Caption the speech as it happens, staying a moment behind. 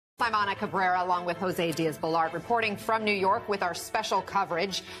I'm Ana Cabrera, along with Jose Diaz-Balart, reporting from New York with our special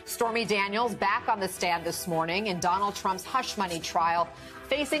coverage. Stormy Daniels back on the stand this morning in Donald Trump's hush money trial,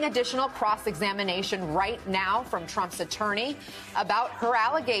 facing additional cross-examination right now from Trump's attorney about her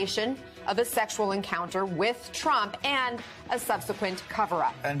allegation of a sexual encounter with Trump and a subsequent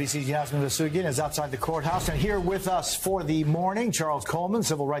cover-up. NBC's Yasmin Vasugian is outside the courthouse, and here with us for the morning, Charles Coleman,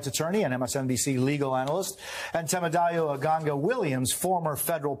 civil rights attorney and MSNBC legal analyst, and Temadayo Aganga-Williams, former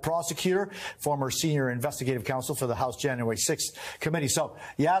federal prosecutor, former senior investigative counsel for the House January 6th committee. So,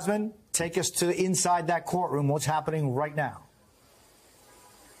 Yasmin, take us to inside that courtroom. What's happening right now?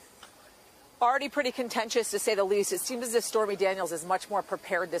 Already pretty contentious, to say the least. It seems as if Stormy Daniels is much more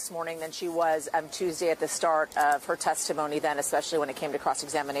prepared this morning than she was Tuesday at the start of her testimony then, especially when it came to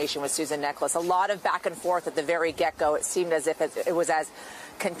cross-examination with Susan Necheles. A lot of back and forth at the very get-go. It seemed as if it was as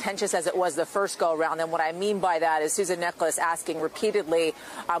contentious as it was the first go-around. And what I mean by that is Susan Necheles asking repeatedly,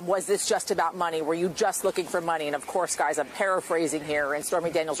 was this just about money? Were you just looking for money? And, of course, guys, I'm paraphrasing here. And Stormy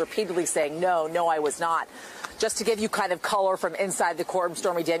Daniels repeatedly saying, no, I was not. Just to give you kind of color from inside the courtroom,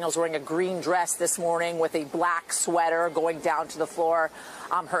 Stormy Daniels wearing a green dress this morning with a black sweater going down to the floor.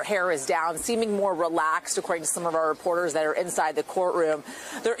 Her hair is down, seeming more relaxed, according to some of our reporters that are inside the courtroom.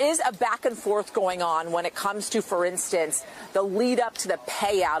 There is a back and forth going on when it comes to, for instance, the lead up to the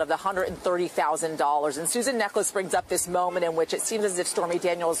payout of the $130,000. And Susan Necheles brings up this moment in which it seems as if Stormy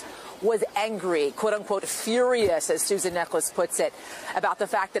Daniels was angry, quote unquote, furious, as Susan Necheles puts it, about the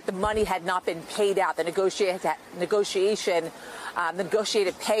fact that the money had not been paid out. The negotiated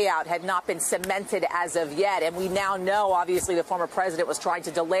payout had not been cemented as of yet. And we now know, obviously, the former president was trying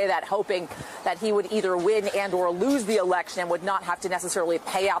to delay that, hoping that he would either win and or lose the election and would not have to necessarily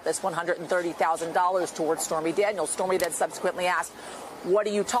pay out this $130,000 towards Stormy Daniels. Stormy then subsequently asked, what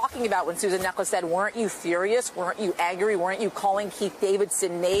are you talking about? When Susan Necheles said, weren't you furious? Weren't you angry? Weren't you calling Keith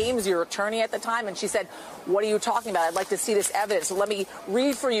Davidson names, your attorney at the time? And she said, what are you talking about? I'd like to see this evidence. So let me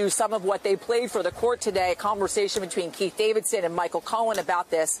read for you some of what they played for the court today, a conversation between Keith Davidson and Michael Cohen about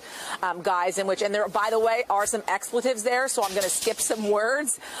this, guys, and there, by the way, are some expletives there, so I'm going to skip some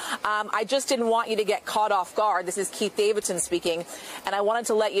words. I just didn't want you to get caught off guard. This is Keith Davidson speaking, and I wanted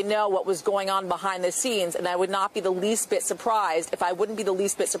to let you know what was going on behind the scenes, and I would not be the least bit surprised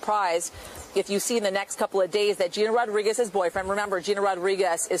if you see in the next couple of days that Gina Rodriguez's boyfriend, remember, Gina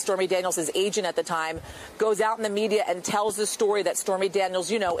Rodriguez is Stormy Daniels' agent at the time, goes out in the media and tells the story that Stormy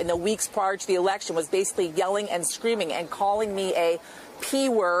Daniels, in the weeks prior to the election was basically yelling and screaming and calling me a P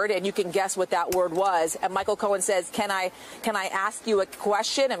word, and you can guess what that word was. And Michael Cohen says, can I ask you a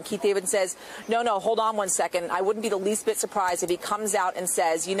question? And Keith Davidson says, no, hold on one second. I wouldn't be the least bit surprised if he comes out and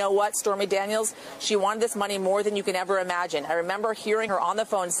says, you know what, Stormy Daniels, she wanted this money more than you can ever imagine. I remember hearing her on the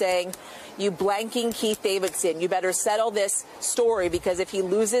phone saying, you blanking Keith Davidson, you better settle this story, because if he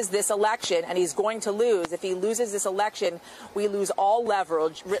loses this election, and he's going to lose, if he loses this election, we lose all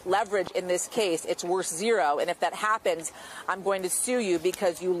leverage in this case. It's worth zero. And if that happens, I'm going to sue you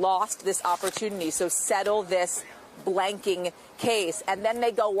because you lost this opportunity. So settle this blanking case. And then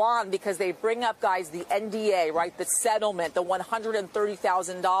they go on because they bring up, guys, the NDA, right? The settlement, the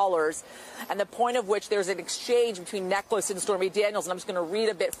 $130,000, and the point of which there's an exchange between Necheles and Stormy Daniels. And I'm just going to read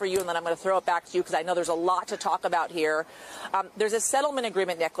a bit for you, and then I'm going to throw it back to you because I know there's a lot to talk about here. There's a settlement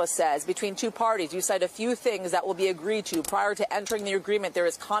agreement, Necheles says, between two parties. You cite a few things that will be agreed to. Prior to entering the agreement, there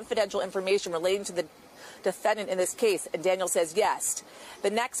is confidential information relating to the defendant in this case. And Daniel says yes.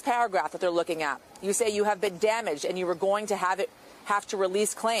 The next paragraph that they're looking at, you say you have been damaged and you were going to have to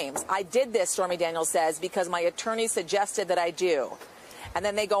release claims. I did this, Stormy Daniels says, because my attorney suggested that I do. And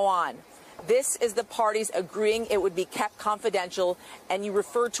then they go on. This is the parties agreeing it would be kept confidential, and you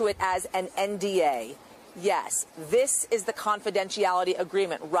refer to it as an NDA. Yes, this is the confidentiality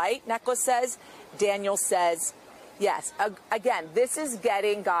agreement, right? Necheles says. Daniel says yes. Again, this is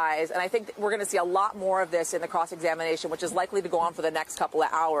getting, guys, and I think we're going to see a lot more of this in the cross-examination, which is likely to go on for the next couple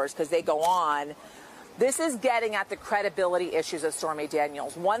of hours because they go on. This is getting at the credibility issues of Stormy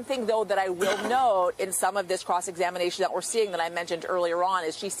Daniels. One thing, though, that I will note in some of this cross-examination that we're seeing that I mentioned earlier on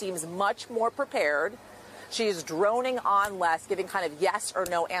is she seems much more prepared. She is droning on less, giving kind of yes or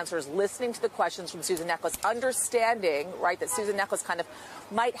no answers, listening to the questions from Susan Necheles, understanding, right, that Susan Necheles kind of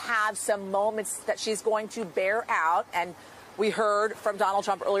might have some moments that she's going to bear out. And we heard from Donald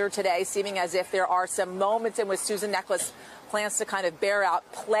Trump earlier today, seeming as if there are some moments in which Susan Necheles plans to kind of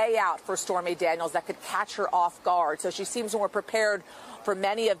play out for Stormy Daniels that could catch her off guard. So she seems more prepared for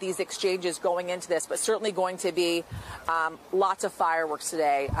many of these exchanges going into this, but certainly going to be lots of fireworks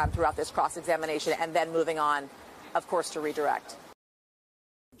today throughout this cross-examination, and then moving on, of course, to redirect.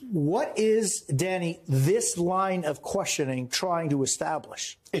 What is, Danny, this line of questioning trying to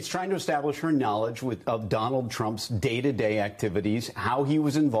establish? It's trying to establish her knowledge of Donald Trump's day-to-day activities, how he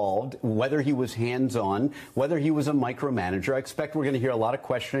was involved, whether he was hands-on, whether he was a micromanager. I expect we're going to hear a lot of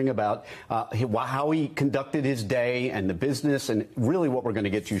questioning about how he conducted his day and the business. And really what we're going to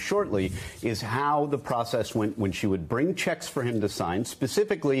get to shortly is how the process went when she would bring checks for him to sign,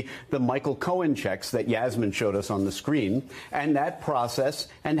 specifically the Michael Cohen checks that Yasmin showed us on the screen, and that process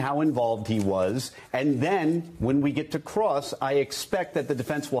and how involved he was. And then when we get to cross, I expect that the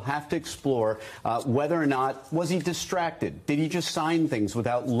defense will have to explore whether or not was he distracted? Did he just sign things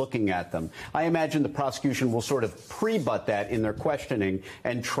without looking at them? I imagine the prosecution will sort of pre-butt that in their questioning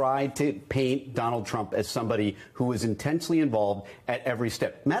and try to paint Donald Trump as somebody who was intensely involved at every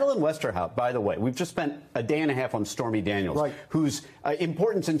step. Madeleine Westerhout, by the way, we've just spent a day and a half on Stormy Daniels, right, whose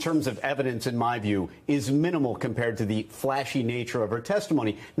importance in terms of evidence, in my view, is minimal compared to the flashy nature of her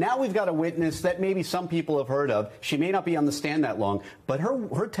testimony. Now we've got a witness that maybe some people have heard of. She may not be on the stand that long, but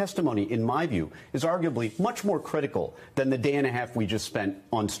her testimony, in my view, is arguably much more critical than the day and a half we just spent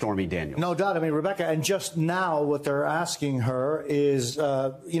on Stormy Daniels. No doubt. I mean, Rebecca, and just now what they're asking her is,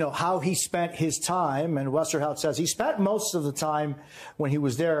 how he spent his time. And Westerhout says he spent most of the time when he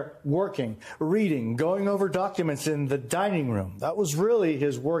was there working, reading, going over documents in the dining room. That was really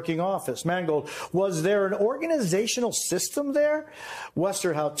his working office. Mangold, was there an organizational system there?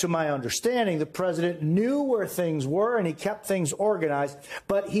 Westerhout, to my understanding, the president knew where things were and he kept things organized,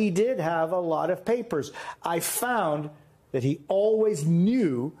 but he did have a lot of papers. I found that he always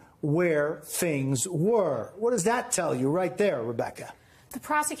knew where things were. What does that tell you right there, Rebecca? The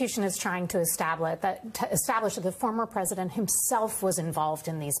prosecution is trying to establish that the former president himself was involved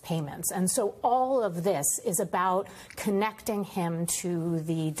in these payments. And so all of this is about connecting him to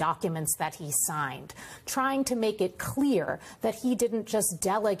the documents that he signed, trying to make it clear that he didn't just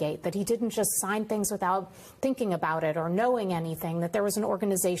delegate, that he didn't just sign things without thinking about it or knowing anything, that there was an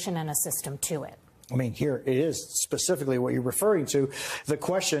organization and a system to it. I mean, here it is specifically what you're referring to. The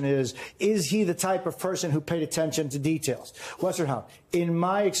question is he the type of person who paid attention to details? Westerhout, in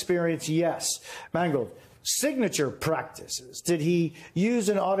my experience, yes. Mangold, signature practices. Did he use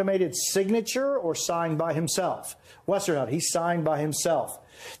an automated signature or sign by himself? Westerhout, he signed by himself.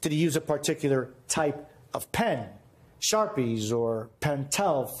 Did he use a particular type of pen? Sharpies or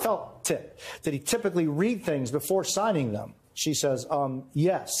Pentel felt tip? Did he typically read things before signing them? She says,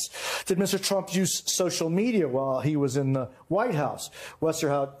 yes. Did Mr. Trump use social media while he was in the White House?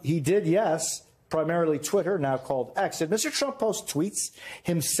 Westerhout, he did, yes. Primarily Twitter, now called X. Did Mr. Trump post tweets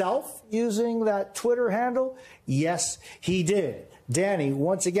himself using that Twitter handle? Yes, he did. Danny,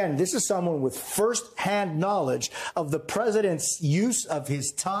 once again, this is someone with first-hand knowledge of the president's use of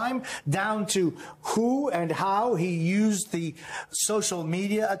his time, down to who and how he used the social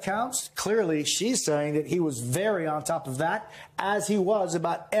media accounts. Clearly, she's saying that he was very on top of that, as he was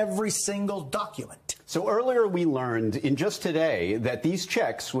about every single document. So earlier we learned in just today that these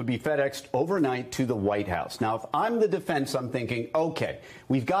checks would be FedExed overnight to the White House. Now, if I'm the defense, I'm thinking, okay,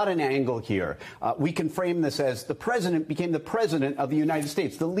 we've got an angle here. We can frame this as the president became the president of the United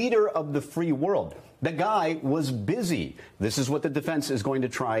States, the leader of the free world. The guy was busy. This is what the defense is going to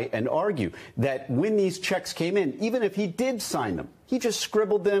try and argue, that when these checks came in, even if he did sign them, he just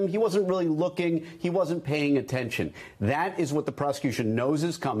scribbled them. He wasn't really looking. He wasn't paying attention. That is what the prosecution knows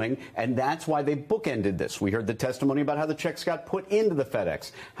is coming, and that's why they bookended this. We heard the testimony about how the checks got put into the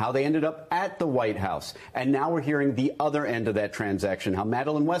FedEx, how they ended up at the White House, and now we're hearing the other end of that transaction, how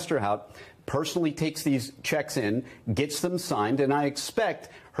Madeleine Westerhout personally takes these checks in, gets them signed, and I expect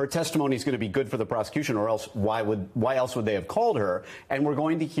her testimony is going to be good for the prosecution, or else why else would they have called her? And we're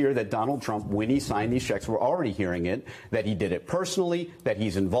going to hear that Donald Trump, when he signed these checks, we're already hearing it, that he did it personally, that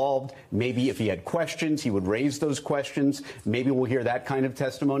he's involved. Maybe if he had questions, he would raise those questions. Maybe we'll hear that kind of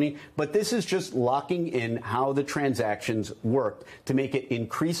testimony. But this is just locking in how the transactions worked to make it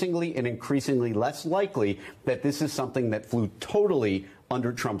increasingly and increasingly less likely that this is something that flew totally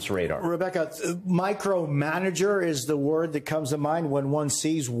under Trump's radar. Rebecca, micromanager is the word that comes to mind when one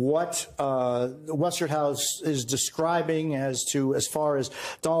sees what Westerhout is describing as far as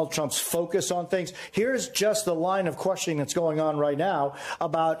Donald Trump's focus on things. Here's just the line of questioning that's going on right now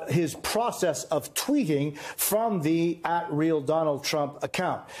about his process of tweeting from the @RealDonaldTrump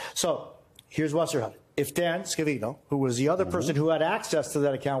account. So here's Westerhout. If Dan Scavino, who was the other person who had access to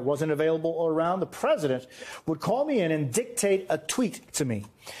that account, wasn't available or around, the president would call me in and dictate a tweet to me.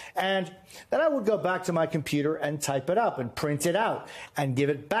 And then I would go back to my computer and type it up and print it out and give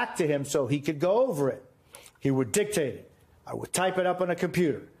it back to him so he could go over it. He would dictate it. I would type it up on a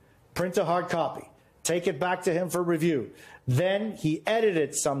computer, print a hard copy, take it back to him for review. Then he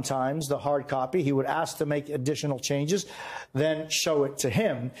edited sometimes the hard copy. He would ask to make additional changes, then show it to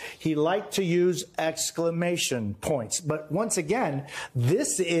him. He liked to use exclamation points. But once again,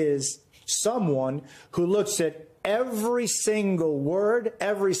 this is someone who looks at every single word,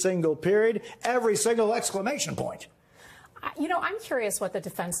 every single period, every single exclamation point. You know, I'm curious what the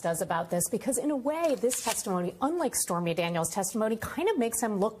defense does about this, because in a way, this testimony, unlike Stormy Daniels' testimony, kind of makes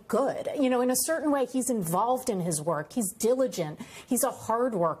him look good. You know, in a certain way, he's involved in his work. He's diligent. He's a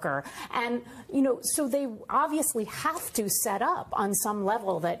hard worker. And, you know, so they obviously have to set up on some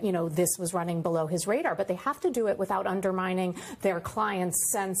level that, you know, this was running below his radar, but they have to do it without undermining their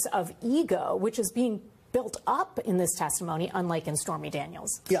client's sense of ego, which is being built up in this testimony, unlike in Stormy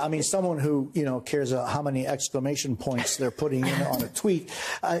Daniels. Yeah, I mean, someone who, you know, cares how many exclamation points they're putting in on a tweet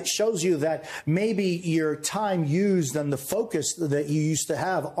shows you that maybe your time used and the focus that you used to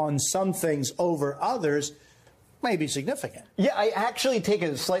have on some things over others may be significant. Yeah, I actually take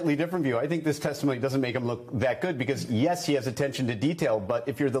a slightly different view. I think this testimony doesn't make him look that good because, yes, he has attention to detail, but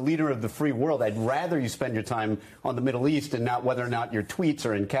if you're the leader of the free world, I'd rather you spend your time on the Middle East and not whether or not your tweets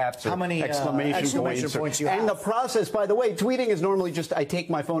are in caps or how many exclamation points you have. And the process, by the way, tweeting is normally just I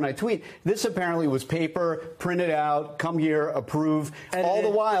take my phone, I tweet. This apparently was paper, printed out, come here, approve. All the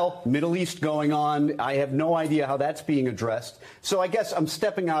while, Middle East going on. I have no idea how that's being addressed. So I guess I'm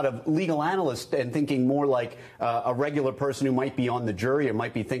stepping out of legal analyst and thinking more like a regular person who might be on the jury and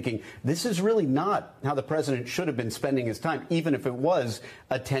might be thinking, this is really not how the president should have been spending his time, even if it was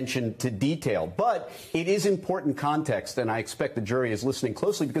attention to detail. But it is important context, and I expect the jury is listening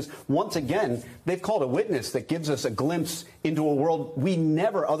closely because, once again, they've called a witness that gives us a glimpse into a world we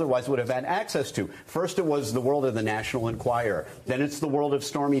never otherwise would have had access to. First, it was the world of the National Enquirer. Then it's the world of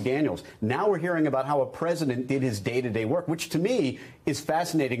Stormy Daniels. Now we're hearing about how a president did his day-to-day work, which to me is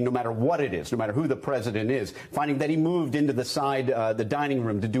fascinating no matter what it is, no matter who the president is. Finding that he moved into the the dining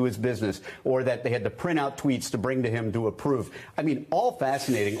room to do his business, or that they had to print out tweets to bring to him to approve. I mean, all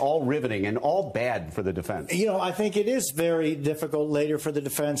fascinating, all riveting, and all bad for the defense. You know, I think it is very difficult later for the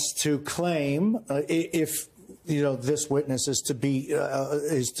defense to claim if you know, this witness is to be,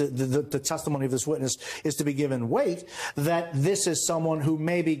 the testimony of this witness is to be given weight, that this is someone who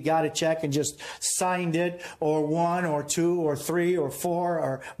maybe got a check and just signed it, or 1 or 2 or 3 or 4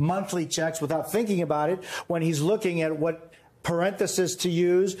 or monthly checks without thinking about it, when he's looking at what parenthesis to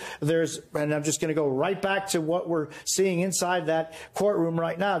use. And I'm just going to go right back to what we're seeing inside that courtroom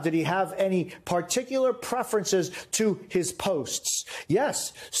right now. Did he have any particular preferences to his posts?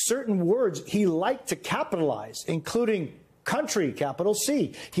 Yes, certain words he liked to capitalize, including country, capital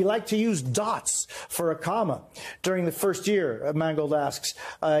C. He liked to use dots for a comma. During the first year, Mangold asks,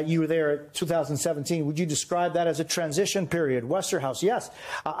 you were there in 2017. Would you describe that as a transition period? Westerhout, yes.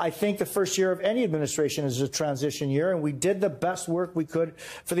 I think the first year of any administration is a transition year, and we did the best work we could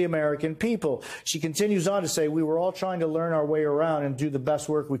for the American people. She continues on to say, we were all trying to learn our way around and do the best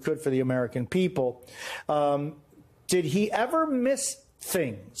work we could for the American people. Did he ever miss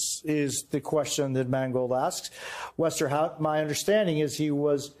things, is the question that Mangold asks. Westerhout, my understanding is he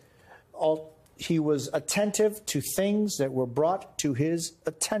was attentive to things that were brought to his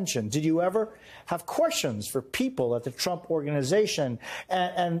attention. Did you ever have questions for people at the Trump organization?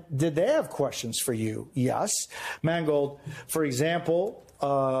 And did they have questions for you? Yes. Mangold, for example,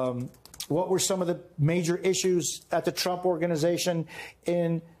 what were some of the major issues at the Trump organization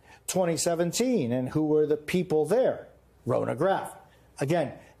in 2017, and who were the people there? Rona Graff.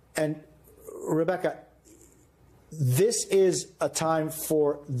 Again, and Rebecca, this is a time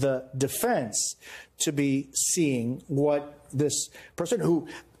for the defense to be seeing what this person, who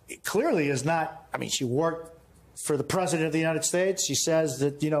clearly is not, I mean, she worked for the president of the United States. She says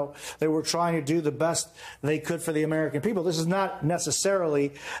that, you know, they were trying to do the best they could for the American people. This is not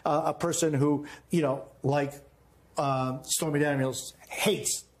necessarily a person who, you know, like Stormy Daniels,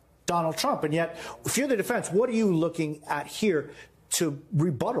 hates Donald Trump. And yet, if you're the defense, what are you looking at here to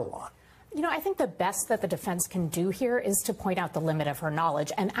rebuttal on? You know, I think the best that the defense can do here is to point out the limit of her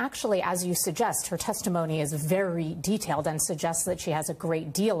knowledge. And actually, as you suggest, her testimony is very detailed and suggests that she has a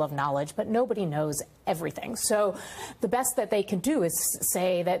great deal of knowledge, but nobody knows everything. So the best that they can do is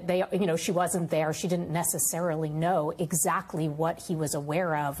say that she wasn't there. She didn't necessarily know exactly what he was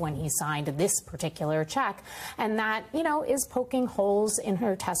aware of when he signed this particular check. And that, you know, is poking holes in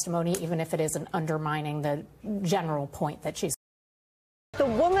her testimony, even if it isn't undermining the general point that she's. The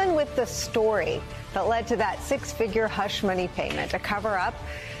woman with the story that led to that 6-figure hush money payment, a cover-up,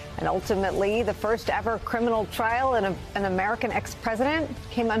 and ultimately the first ever criminal trial in an American ex-president,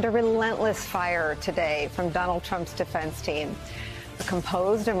 came under relentless fire today from Donald Trump's defense team. The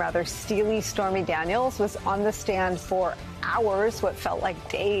composed and rather steely Stormy Daniels was on the stand for hours, what felt like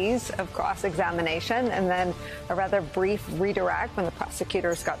days of cross-examination, and then a rather brief redirect when the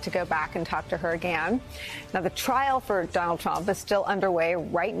prosecutors got to go back and talk to her again. Now, the trial for Donald Trump is still underway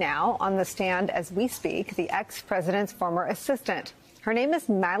right now. On the stand as we speak, the ex-president's former assistant. Her name is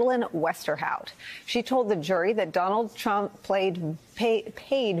Madeleine Westerhout. She told the jury that Donald Trump paid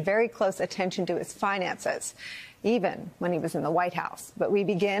very close attention to his finances, even when he was in the White House. But we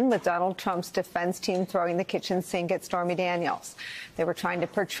begin with Donald Trump's defense team throwing the kitchen sink at Stormy Daniels. They were trying to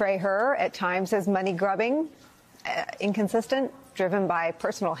portray her at times as money-grubbing, inconsistent, driven by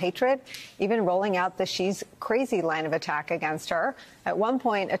personal hatred, even rolling out the "she's crazy" line of attack against her. At one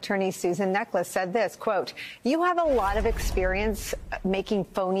point, attorney Susan Neckles said this, quote, "You have a lot of experience making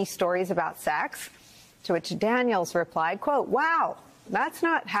phony stories about sex," to which Daniels replied, quote, "Wow, that's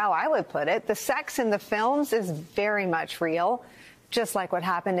not how I would put it. The sex in the films is very much real, just like what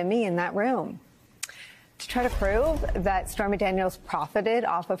happened to me in that room." To try to prove that Stormy Daniels profited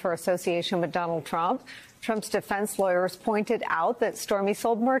off of her association with Donald Trump, Trump's defense lawyers pointed out that Stormy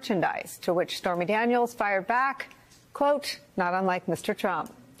sold merchandise, to which Stormy Daniels fired back, quote, "Not unlike Mr.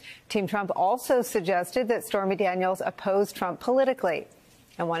 Trump." Team Trump also suggested that Stormy Daniels opposed Trump politically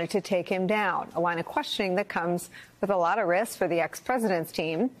and wanted to take him down, a line of questioning that comes with a lot of risk for the ex-president's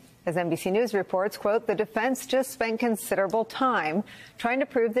team. As NBC News reports, quote, "The defense just spent considerable time trying to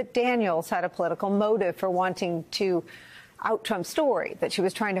prove that Daniels had a political motive for wanting to out Trump's story, that she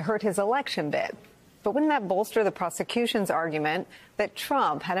was trying to hurt his election bid. But wouldn't that bolster the prosecution's argument that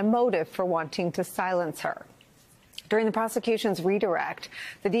Trump had a motive for wanting to silence her?" During the prosecution's redirect,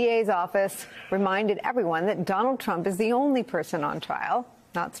 the DA's office reminded everyone that Donald Trump is the only person on trial,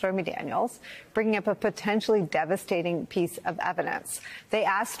 not Stormy Daniels, bringing up a potentially devastating piece of evidence. They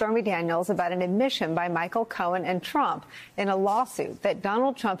asked Stormy Daniels about an admission by Michael Cohen and Trump in a lawsuit that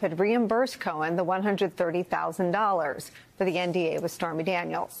Donald Trump had reimbursed Cohen the $130,000 for the NDA with Stormy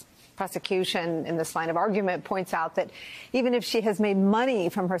Daniels. Prosecution in this line of argument points out that even if she has made money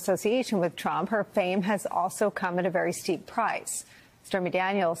from her association with Trump, her fame has also come at a very steep price. Stormy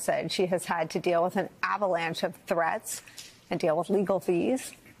Daniels said she has had to deal with an avalanche of threats and deal with legal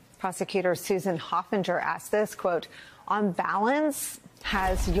fees. Prosecutor Susan Hoffinger asked this, quote, "On balance,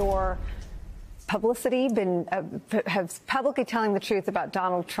 has your publicity been, has publicly telling the truth about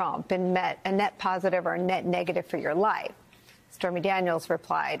Donald Trump been a net positive or a net negative for your life?" Stormy Daniels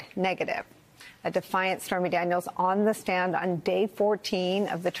replied, "Negative." A defiant Stormy Daniels on the stand on day 14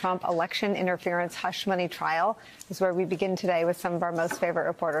 of the Trump election interference hush money trial is where we begin today with some of our most favorite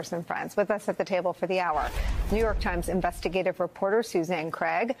reporters and friends. With us at the table for the hour, New York Times investigative reporter Suzanne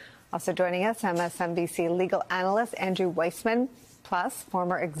Craig. Also joining us, MSNBC legal analyst Andrew Weissman, plus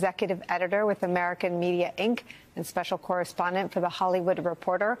former executive editor with American Media Inc. and special correspondent for The Hollywood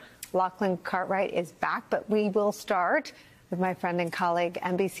Reporter. Lachlan Cartwright is back, but we will start with my friend and colleague,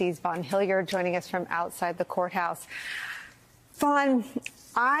 NBC's Vaughn Hilliard, joining us from outside the courthouse. Vaughn,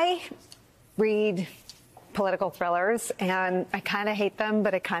 I read political thrillers, and I kind of hate them,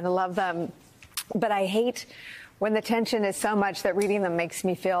 but I kind of love them. But I hate when the tension is so much that reading them makes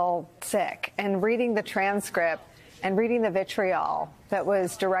me feel sick. And reading the transcript and reading the vitriol that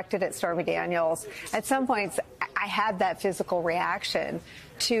was directed at Stormy Daniels, at some points I had that physical reaction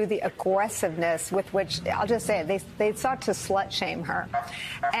to the aggressiveness with which, I'll just say it, they sought to slut-shame her.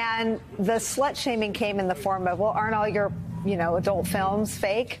 And the slut-shaming came in the form of, well, aren't all your, adult films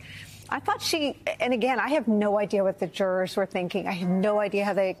fake? I thought and again, I have no idea what the jurors were thinking. I have no idea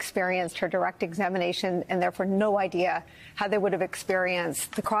how they experienced her direct examination, and therefore no idea how they would have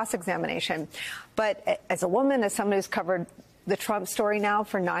experienced the cross-examination. But as a woman, as someone who's covered the Trump story now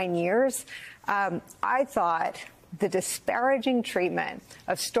for 9 years, I thought the disparaging treatment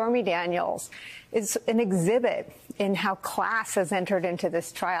of Stormy Daniels is an exhibit in how class has entered into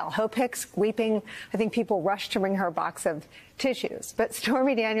this trial. Hope Hicks weeping. I think people rushed to bring her a box of tissues. But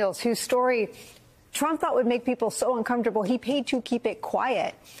Stormy Daniels, whose story Trump thought would make people so uncomfortable he paid to keep it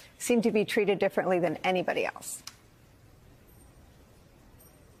quiet, seemed to be treated differently than anybody else.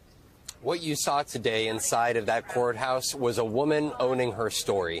 What you saw today inside of that courthouse was a woman owning her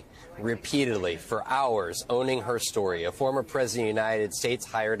story repeatedly for hours, owning her story. A former president of the United States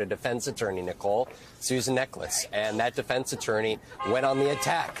hired a defense attorney, Nicole, Susan Neckles, and that defense attorney went on the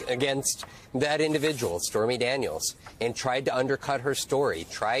attack against that individual, Stormy Daniels, and tried to undercut her story,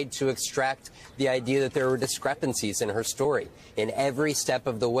 tried to extract the idea that there were discrepancies in her story. In every step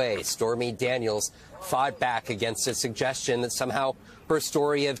of the way, Stormy Daniels fought back against a suggestion that somehow her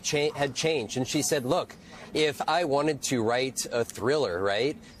story had changed. And she said, look, if I wanted to write a thriller,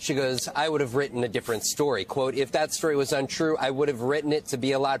 right, she goes, I would have written a different story. Quote, if that story was untrue, I would have written it to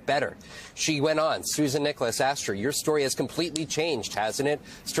be a lot better. She went on. Susan Nicholas asked her, your story has completely changed, hasn't it?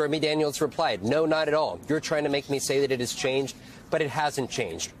 Stormy Daniels replied, no, not at all. You're trying to make me say that it has changed, but it hasn't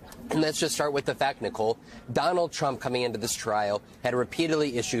changed. And let's just start with the fact, Nicole. Donald Trump, coming into this trial, had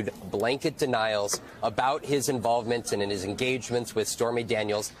repeatedly issued blanket denials about his involvement and in his engagements with Stormy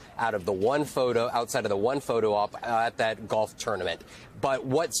Daniels outside of the one photo op at that golf tournament. But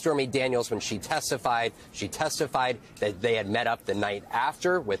what Stormy Daniels, when she testified that they had met up the night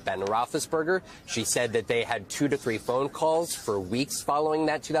after with Ben Roethlisberger. She said that they had 2 to 3 phone calls for weeks following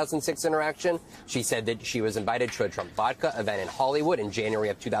that 2006 interaction. She said that she was invited to a Trump vodka event in Hollywood in January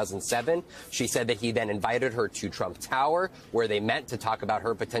of 2007. She said that he then invited her to Trump Tower, where they met to talk about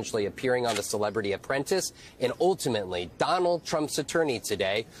her potentially appearing on The Celebrity Apprentice. And ultimately, Donald Trump's attorney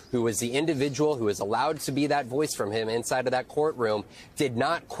today, who was the individual who was allowed to be that voice from him inside of that courtroom, did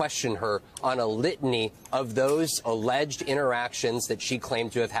not question her on a litany of those alleged interactions that she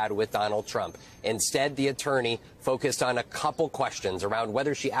claimed to have had with Donald Trump. Instead, the attorney focused on a couple questions around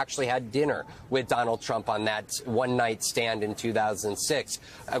whether she actually had dinner with Donald Trump on that one-night stand in 2006.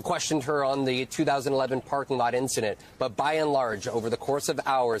 Questioned her on the 2011 parking lot incident. But by and large, over the course of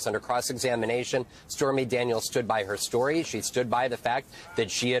hours under cross-examination, Stormy Daniels stood by her story. She stood by the fact that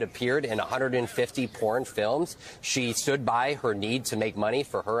she had appeared in 150 porn films. She stood by her need to make money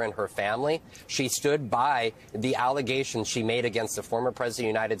for her and her family. She stood by the allegations she made against the former president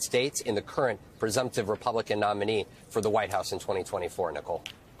of the United States in the current presumptive Republican nominee for the White House in 2024, Nicole.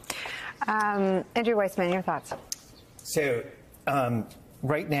 Andrew Weissman, your thoughts? So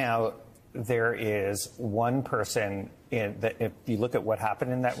right now, there is one person if you look at what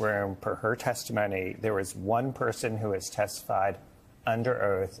happened in that room, per her testimony, there was one person who has testified under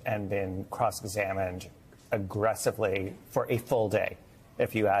oath and been cross-examined aggressively for a full day,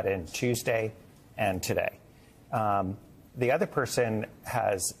 if you add in Tuesday and today. The other person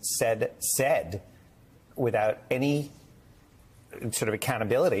has said without any sort of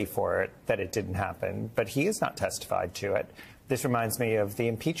accountability for it that it didn't happen, but he has not testified to it. This reminds me of the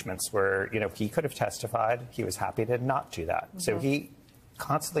impeachments where, he could have testified. He was happy to not do that. Mm-hmm. So he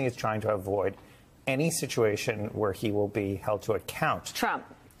constantly is trying to avoid any situation where he will be held to account.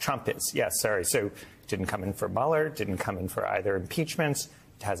 Trump is, yes, sorry. So didn't come in for Mueller, didn't come in for either impeachments,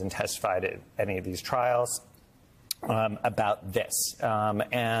 hasn't testified at any of these trials about this.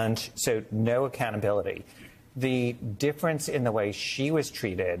 And so no accountability. The difference in the way she was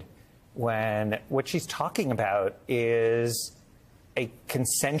treated when what she's talking about is a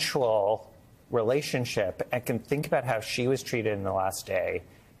consensual relationship, and can think about how she was treated in the last day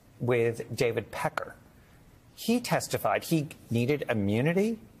with David Pecker. He testified he needed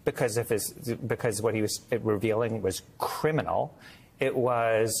immunity because what he was revealing was criminal. It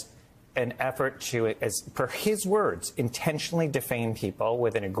was an effort to, as per his words, intentionally defame people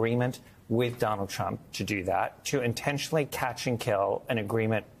with an agreement with Donald Trump to do that, to intentionally catch and kill an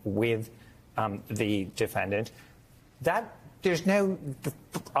agreement with the defendant. That there's no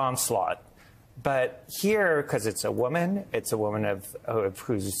onslaught. But here, because it's a woman of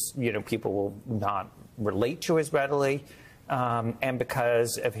whose people will not relate to as readily, and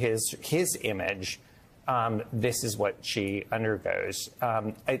because of his image, this is what she undergoes.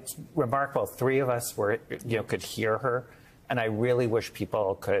 It's remarkable. 3 of us could hear her, and I really wish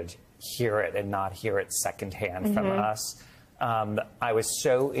people could hear it and not hear it secondhand from us. I was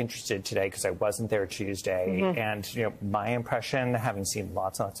so interested today because I wasn't there Tuesday, and my impression, having seen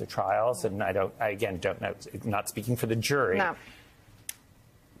lots and lots of trials, and I again don't know, not speaking for the jury. No.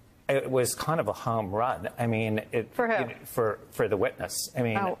 It was kind of a home run. I mean, for who? For the witness. I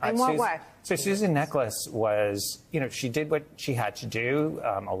mean, in what way? So Susan Nicholas was, she did what she had to do.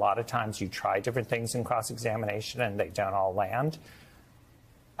 A lot of times you try different things in cross-examination and they don't all land.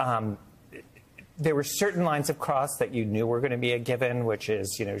 There were certain lines of cross that you knew were going to be a given, which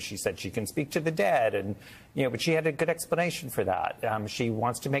is, she said she can speak to the dead, and but she had a good explanation for that. She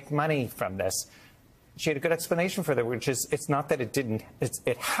wants to make money from this. She had a good explanation for that, which is it's not that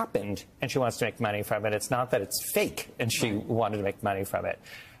it happened and she wants to make money from it. It's not that it's fake and she wanted to make money from it.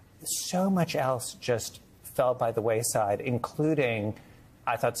 So much else just fell by the wayside, including,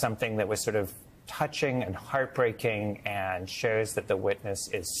 I thought, something that was sort of touching and heartbreaking and shows that the witness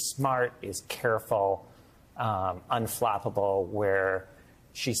is smart, is careful, unflappable, where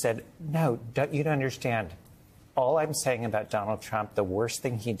she said, no, you don't understand. All I'm saying about Donald Trump, the worst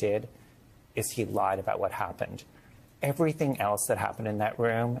thing he did is he lied about what happened. Everything else that happened in that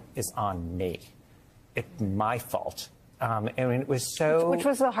room is on me. it's my fault. I mean, it was so... Which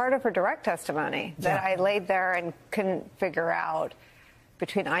was the heart of her direct testimony, that I laid there and couldn't figure out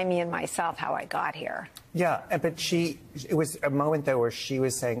between me and myself how I got here. Yeah, but it was a moment, though, where she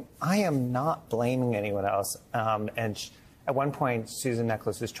was saying, I am not blaming anyone else. At one point, Susan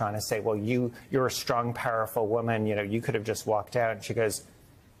Necheles was trying to say, well, you're a strong, powerful woman. You know, you could have just walked out. And she goes,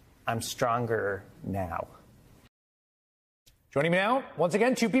 I'm stronger now. Joining me now, once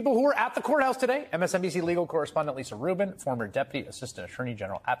again, two people who were at the courthouse today. MSNBC legal correspondent Lisa Rubin, former Deputy Assistant Attorney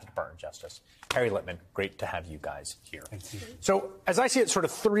General at the Department of Justice. Harry Litman, great to have you guys here. Thank you. So, as I see it, sort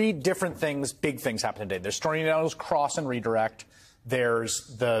of three different things, big things happen today. There's Stormy Daniels' cross and redirect.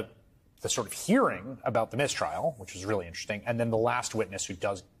 There's the sort of hearing about the mistrial, which is really interesting. And then the last witness who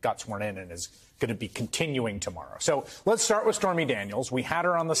got sworn in and is going to be continuing tomorrow. So let's start with Stormy Daniels. We had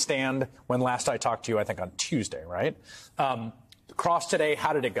her on the stand when last I talked to you, I think on Tuesday, right? Cross today,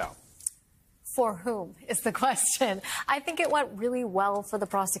 how did it go? For whom is the question. I think it went really well for the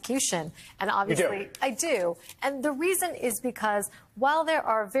prosecution. And obviously, I do. And the reason is because while there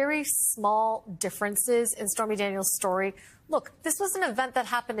are very small differences in Stormy Daniels' story, look, this was an event that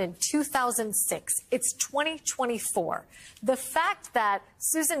happened in 2006. It's 2024. The fact that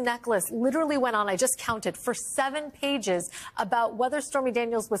Susan Necheles literally went on, I just counted, for 7 pages about whether Stormy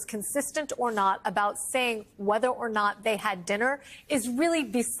Daniels was consistent or not about saying whether or not they had dinner is really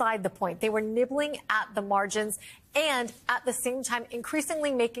beside the point. They were nibbling at the margins and at the same time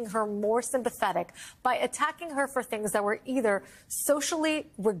increasingly making her more sympathetic by attacking her for things that were either socially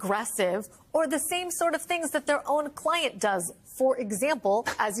regressive or the same sort of things that their own client does. For example,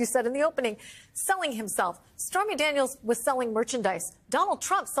 as you said in the opening, selling himself. Stormy Daniels was selling merchandise. Donald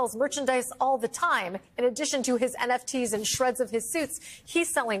Trump sells merchandise all the time. In addition to his NFTs and shreds of his suits,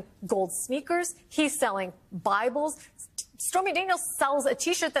 he's selling gold sneakers. He's selling Bibles. Stormy Daniels sells a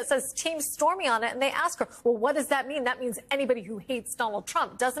T-shirt that says Team Stormy on it, and they ask her, well, what does that mean? That means anybody who hates Donald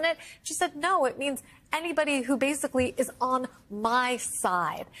Trump, doesn't it? She said, no, it means anybody who basically is on my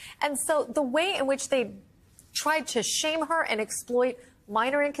side. And so the way in which they tried to shame her and exploit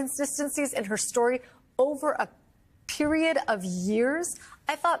minor inconsistencies in her story over a period of years,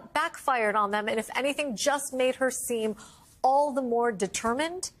 I thought backfired on them, and if anything, just made her seem all the more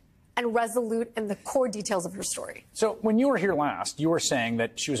determined and resolute in the core details of her story. So when you were here last, you were saying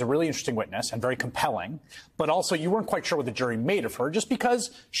that she was a really interesting witness and very compelling, but also you weren't quite sure what the jury made of her, just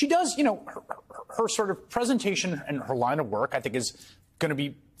because she does, you know, her sort of presentation and her line of work, I think, is going to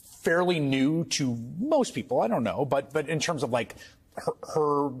be fairly new to most people. I don't know, but in terms of like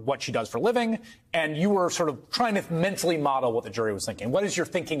her what she does for a living, and you were sort of trying to mentally model what the jury was thinking. What is your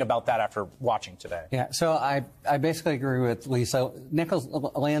thinking about that after watching today? Yeah, so I basically agree with Lisa. Nichols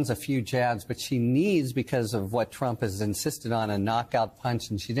lands a few jabs, but she needs, because of what Trump has insisted on, a knockout punch,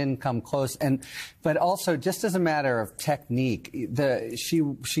 and she didn't come close. But also, just as a matter of technique,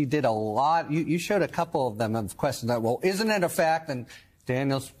 she did a lot. You showed a couple of them of questions that, well, isn't it a fact? And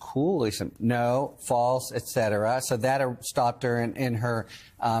Daniels coolly said, no, false, etc. So that stopped her in her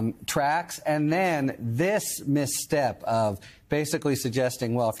tracks. And then this misstep of basically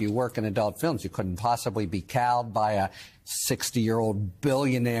suggesting, well, if you work in adult films, you couldn't possibly be cowed by a 60-year-old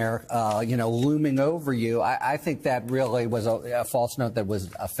billionaire, looming over you. I think that really was a false note that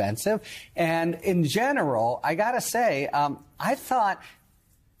was offensive. And in general, I got to say, I thought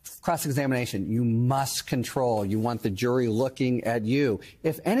cross-examination, you must control. You want the jury looking at you.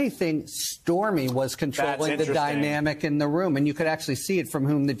 If anything, Stormy was controlling the dynamic in the room, and you could actually see it from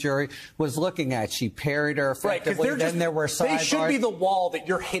whom the jury was looking at. She parried her effectively. Right, then there were sidebars. They should be the wall that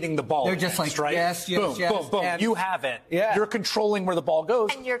you're hitting the ball. They're just like, right? yes, boom, boom, boom. And you have it. Yeah. You're controlling where the ball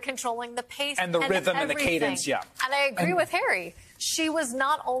goes. And you're controlling the pace and the rhythm and the cadence. Yeah. And I agree with Harry. She was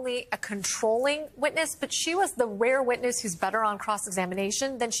not only a controlling witness, but she was the rare witness who's better on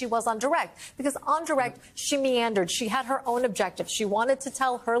cross-examination than she was on direct. Because on direct, she meandered. She had her own objectives. She wanted to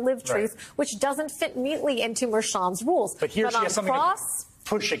tell her lived truth, which doesn't fit neatly into Merchan's rules. But here she has something to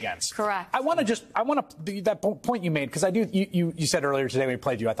push against. Correct. I want to that point you made, because you said earlier today when we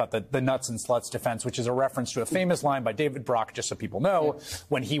played you, I thought the nuts and sluts defense, which is a reference to a famous line by David Brock, just so people know,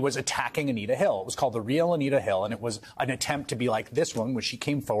 when he was attacking Anita Hill. It was called The Real Anita Hill, and it was an attempt to be like this woman when she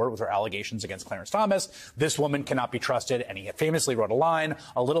came forward with her allegations against Clarence Thomas. This woman cannot be trusted, and he famously wrote a line,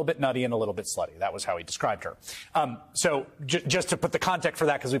 a little bit nutty and a little bit slutty. That was how he described her. So just to put the context for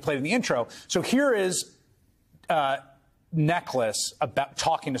that, because we played in the intro. So here is Necheles about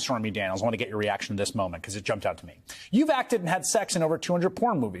talking to Stormy Daniels. I want to get your reaction to this moment because it jumped out to me. You've acted and had sex in over 200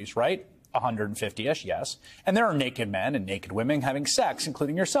 porn movies, right? 150-ish, yes. And there are naked men and naked women having sex,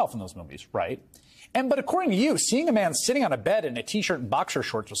 including yourself in those movies, right? But according to you, seeing a man sitting on a bed in a T-shirt and boxer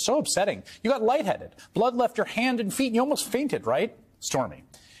shorts was so upsetting. You got lightheaded. Blood left your hand and feet, and you almost fainted, right? Stormy.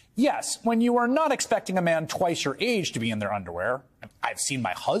 Yes, when you are not expecting a man twice your age to be in their underwear. I've seen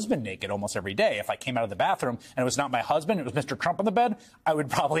my husband naked almost every day. If I came out of the bathroom and it was not my husband, it was Mr. Trump on the bed, I would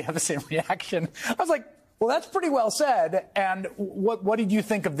probably have the same reaction. I was like, well, that's pretty well said. And what did you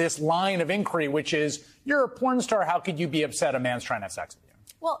think of this line of inquiry, which is, you're a porn star, how could you be upset a man's trying to have sex with you?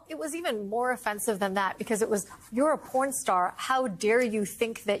 Well, it was even more offensive than that, because it was, you're a porn star. How dare you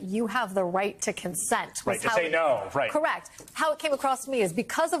think that you have the right to consent? Right, to say no, right. Correct. How it came across to me is,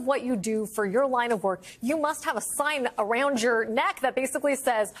 because of what you do for your line of work, you must have a sign around your neck that basically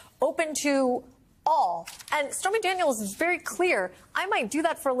says, open to all. And Stormy Daniels is very clear. I might do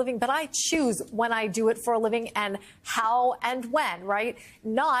that for a living, but I choose when I do it for a living and how and when, right?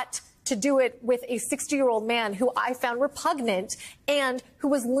 Not to do it with a 60-year-old man who I found repugnant and who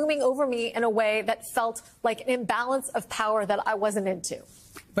was looming over me in a way that felt like an imbalance of power that I wasn't into.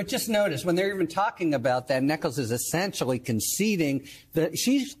 But just notice, when they're even talking about that, Nichols is essentially conceding that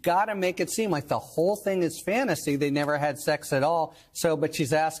she's got to make it seem like the whole thing is fantasy. They never had sex at all. So, but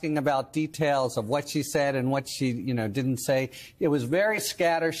she's asking about details of what she said and what she, didn't say. It was very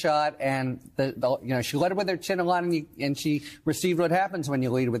scattershot, and she led it with her chin a lot, and she received what happens when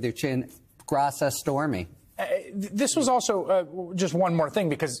you lead with your chin. Grassa Stormy. This was also just one more thing,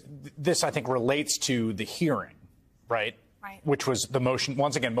 because this, I think, relates to the hearing, right? Right. Which was the motion,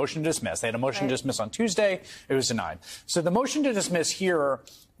 once again, motion to dismiss. They had a motion to dismiss on Tuesday. It was denied. So the motion to dismiss here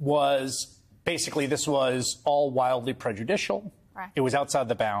was basically, this was all wildly prejudicial. Right. It was outside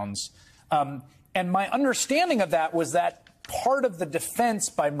the bounds. And my understanding of that was that part of the defense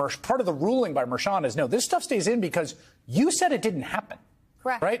by part of the ruling by Merchan is, no, this stuff stays in because you said it didn't happen.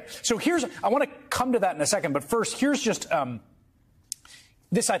 Correct. Right? So I want to come to that in a second, but first, here's just,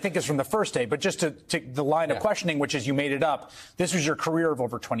 this, I think, is from the first day, but just to the line of questioning, which is, you made it up. This was your career of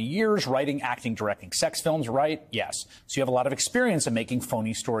over 20 years, writing, acting, directing sex films, right? Yes. So you have a lot of experience in making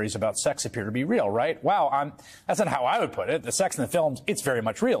phony stories about sex appear to be real, right? Wow, that's not how I would put it. The sex in the films, it's very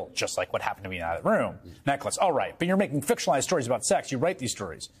much real, just like what happened to me in that room. Necklace, all right. But you're making fictionalized stories about sex. You write these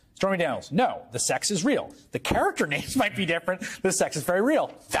stories. Stormy Daniels, no, the sex is real. The character names might be different. The sex is very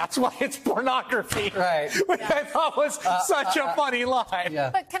real. That's why it's pornography. Right. Which I thought was such a funny line.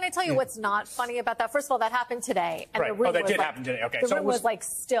 Yeah. But can I tell you what's not funny about that? First of all, that happened today. And the room that did happen today. Okay. The room was like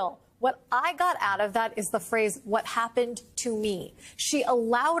still. What I got out of that is the phrase, what happened to me. She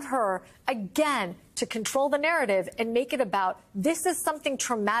allowed her, again, to control the narrative and make it about, this is something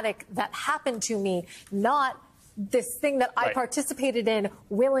traumatic that happened to me, not this thing that I participated in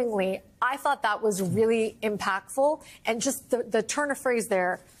willingly. I thought that was really impactful. And just the turn of phrase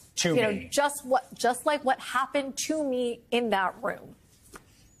there, just like what happened to me in that room.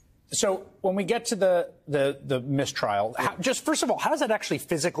 So when we get to the mistrial, just first of all, how does that actually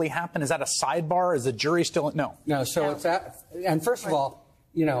physically happen? Is that a sidebar? Is the jury still? No. No. So it's that. And first of all,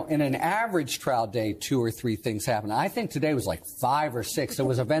 in an average trial day, 2 or 3 things happen. I think today was like 5 or 6. It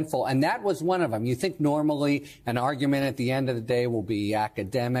was eventful, and that was one of them. You think normally an argument at the end of the day will be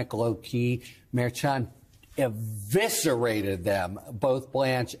academic, low-key. Merchan eviscerated them, both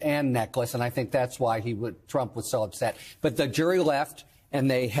Blanche and Necklace, and I think that's why Trump was so upset. But the jury left,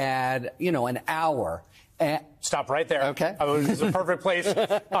 and they had, an hour. Stop right there. Okay. This is a perfect place.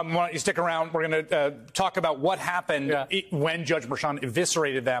 Why don't you stick around? We're going to talk about what happened when Judge Merchan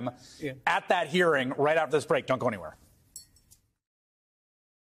eviscerated them at that hearing right after this break. Don't go anywhere.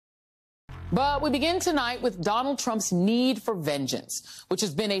 But we begin tonight with Donald Trump's need for vengeance, which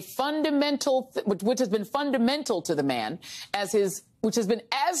has been fundamental to the man as his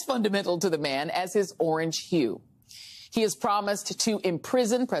orange hue. He has promised to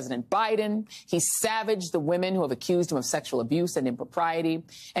imprison President Biden. He savaged the women who have accused him of sexual abuse and impropriety.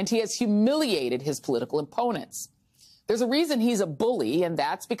 And he has humiliated his political opponents. There's a reason he's a bully, and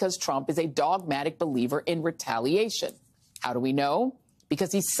that's because Trump is a dogmatic believer in retaliation. How do we know?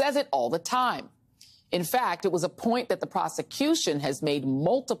 Because he says it all the time. In fact, it was a point that the prosecution has made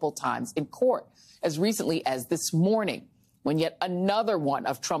multiple times in court, as recently as this morning, when yet another one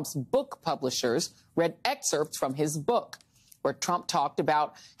of Trump's book publishers read excerpts from his book, where Trump talked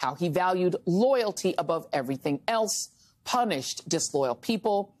about how he valued loyalty above everything else, punished disloyal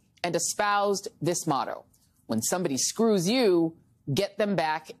people, and espoused this motto: when somebody screws you, get them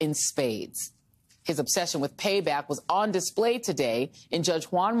back in spades. His obsession with payback was on display today in Judge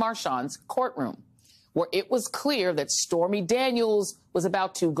Juan Merchan's courtroom, where it was clear that Stormy Daniels was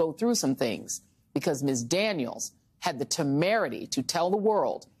about to go through some things, because Ms. Daniels had the temerity to tell the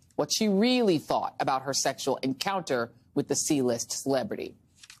world what she really thought about her sexual encounter with the C-list celebrity,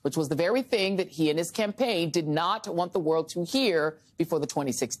 which was the very thing that he and his campaign did not want the world to hear before the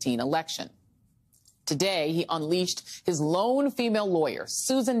 2016 election. Today, he unleashed his lone female lawyer,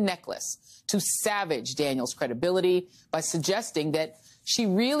 Susan Necklace, to savage Daniels' credibility by suggesting that she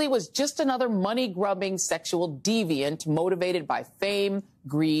really was just another money-grubbing sexual deviant motivated by fame,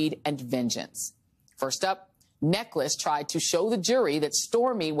 greed, and vengeance. First up, Necklace tried to show the jury that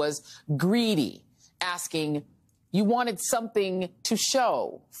Stormy was greedy, asking, "You wanted something to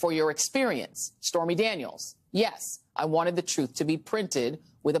show for your experience, Stormy Daniels?" "Yes, I wanted the truth to be printed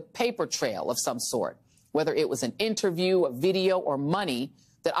with a paper trail of some sort, whether it was an interview, a video, or money,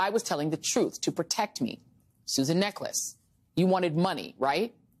 that I was telling the truth to protect me." Susan Necklace, "You wanted money,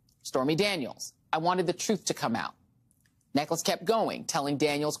 right?" Stormy Daniels, "I wanted the truth to come out." Necklace kept going, telling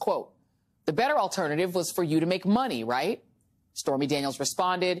Daniels, quote, "The better alternative was for you to make money, right?" Stormy Daniels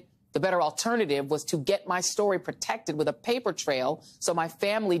responded, "The better alternative was to get my story protected with a paper trail so my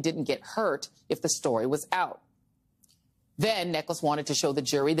family didn't get hurt if the story was out." Then Necklace wanted to show the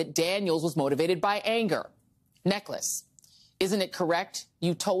jury that Daniels was motivated by anger. Necklace, "Isn't it correct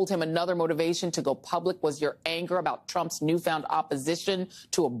you told him another motivation to go public was your anger about Trump's newfound opposition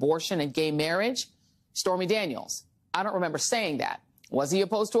to abortion and gay marriage?" Stormy Daniels, "I don't remember saying that. Was he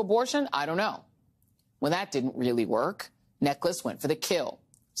opposed to abortion? I don't know." When that didn't really work, Necklace went for the kill,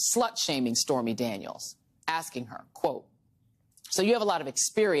 slut-shaming Stormy Daniels, asking her, quote, "So you have a lot of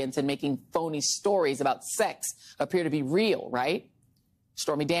experience in making phony stories about sex appear to be real, right?"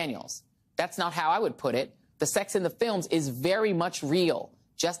 Stormy Daniels, "That's not how I would put it. The sex in the films is very much real,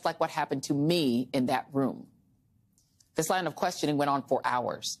 just like what happened to me in that room." This line of questioning went on for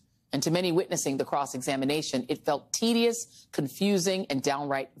hours, and to many witnessing the cross-examination, it felt tedious, confusing, and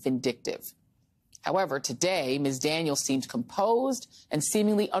downright vindictive. However, today, Ms. Daniels seemed composed and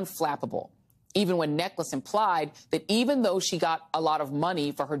seemingly unflappable, even when Necklace implied that even though she got a lot of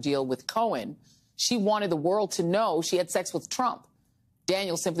money for her deal with Cohen, she wanted the world to know she had sex with Trump.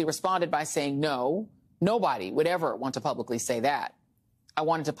 Daniels simply responded by saying, "No, nobody would ever want to publicly say that. I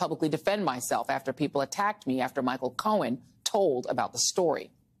wanted to publicly defend myself after people attacked me after Michael Cohen told about the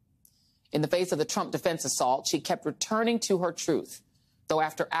story." In the face of the Trump defense assault, she kept returning to her truth, though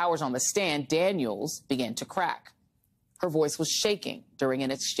after hours on the stand, Daniels began to crack. Her voice was shaking during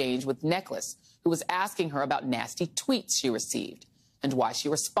an exchange with Necklace, who was asking her about nasty tweets she received and why she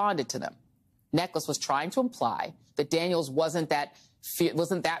responded to them. Necklace was trying to imply that Daniels wasn't that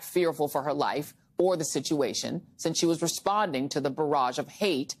fearful for her life or the situation, since she was responding to the barrage of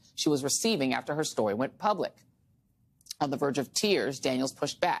hate she was receiving after her story went public. On the verge of tears, Daniels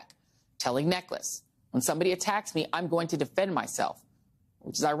pushed back, telling Necklace, "When somebody attacks me, I'm going to defend myself,"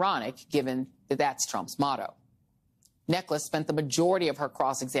 which is ironic given that that's Trump's motto. Necklace spent the majority of her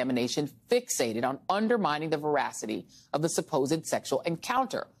cross-examination fixated on undermining the veracity of the supposed sexual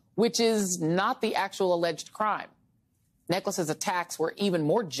encounter, which is not the actual alleged crime. Necklace's attacks were even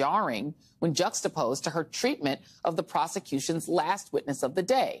more jarring when juxtaposed to her treatment of the prosecution's last witness of the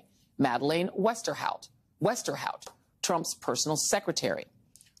day, Madeleine Westerhout, Trump's personal secretary.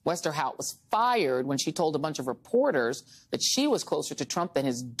 Westerhout was fired when she told a bunch of reporters that she was closer to Trump than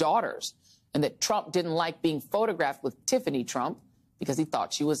his daughters, and that Trump didn't like being photographed with Tiffany Trump because he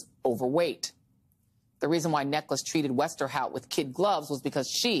thought she was overweight. The reason why Necklace treated Westerhout with kid gloves was because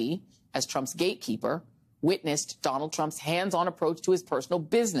she, as Trump's gatekeeper, witnessed Donald Trump's hands-on approach to his personal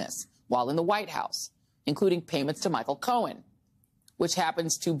business while in the White House, including payments to Michael Cohen, which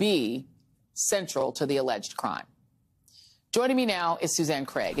happens to be central to the alleged crime. Joining me now is Suzanne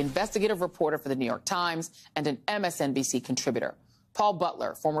Craig, investigative reporter for the New York Times and an MSNBC contributor. Paul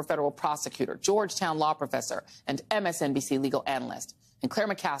Butler, former federal prosecutor, Georgetown law professor, and MSNBC legal analyst. And Claire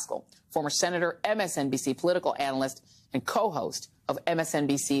McCaskill, former senator, MSNBC political analyst, and co-host of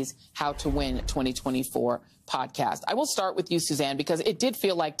MSNBC's How to Win 2024 podcast. I will start with you, Suzanne, because it did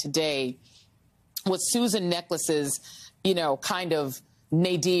feel like today was Susan Necklace's, kind of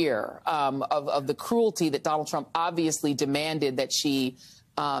nadir of the cruelty that Donald Trump obviously demanded that she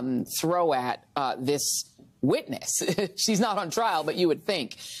throw at this witness. She's not on trial, but you would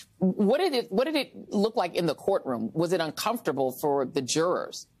think. What did it look like in the courtroom? Was it uncomfortable for the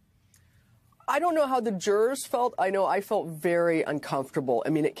jurors? I don't know how the jurors felt. I know I felt very uncomfortable. I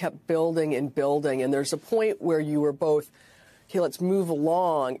mean, it kept building and building, and there's a point where you were both, okay, let's move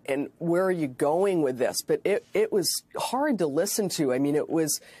along, and where are you going with this? But it was hard to listen to. I mean,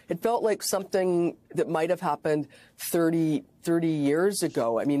 it felt like something that might have happened 30 years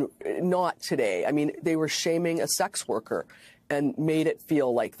ago. I mean, not today. I mean, they were shaming a sex worker and made it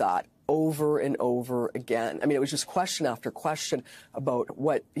feel like that. over and over again. I mean, it was just question after question about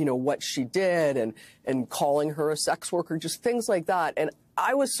what she did and calling her a sex worker, just things like that. And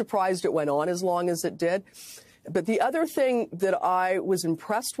I was surprised it went on as long as it did. But the other thing that I was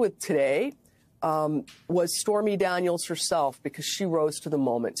impressed with today was Stormy Daniels herself, because she rose to the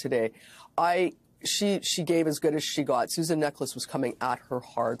moment today. She gave as good as she got. Susan Necheles was coming at her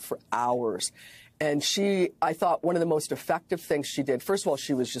hard for hours. And I thought one of the most effective things she did, first of all,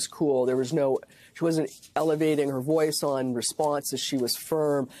 she was just cool. She wasn't elevating her voice on responses. She was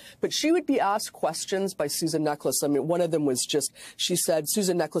firm. But she would be asked questions by Susan Necheles. I mean, one of them was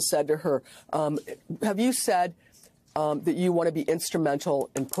Susan Necheles said to her, have you said that you want to be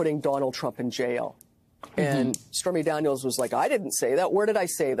instrumental in putting Donald Trump in jail? And Stormy Daniels was like, I didn't say that. Where did I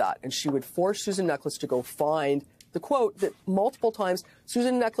say that? And she would force Susan Necheles to go find the quote that multiple times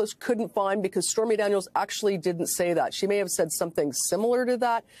Susan Necheles couldn't find, because Stormy Daniels actually didn't say that. She may have said something similar to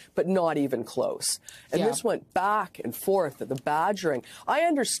that, but not even close. And this went back and forth, the badgering. I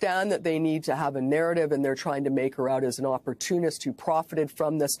understand that they need to have a narrative, and they're trying to make her out as an opportunist who profited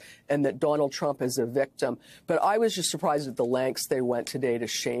from this, and that Donald Trump is a victim. But I was just surprised at the lengths they went today to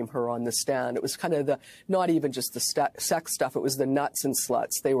shame her on the stand. It was kind of not even just the sex stuff, it was the nuts and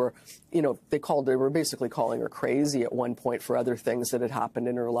sluts. They were, they were basically calling her crazy at one point for other things that had happened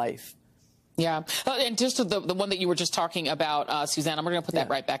in her life. Yeah. And just the one that you were just talking about, Suzanne, I'm going to put that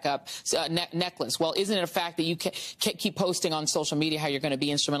right back up. Necheles. Well, isn't it a fact that you keep posting on social media how you're going to be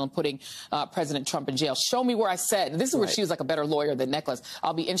instrumental in putting President Trump in jail? Show me where I said, this is where she was like a better lawyer than Necheles.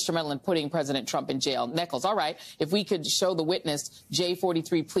 I'll be instrumental in putting President Trump in jail. Necheles, all right. If we could show the witness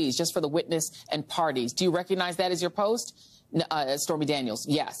J43, please, just for the witness and parties. Do you recognize that as your post? Stormy Daniels.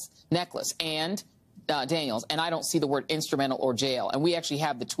 Yes. Necheles. And Daniels, and I don't see the word instrumental or jail. And we actually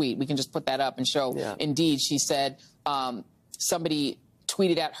have the tweet. We can just put that up and show. Indeed, she said somebody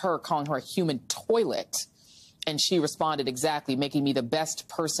tweeted at her calling her a human toilet, and she responded exactly, making me the best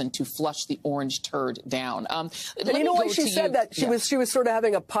person to flush the orange turd down. You know why she said that? She was sort of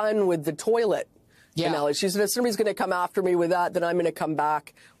having a pun with the toilet. Yeah. She said, if somebody's going to come after me with that, then I'm going to come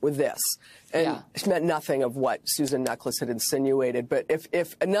back with this. And she meant nothing of what Susan Necheles had insinuated. But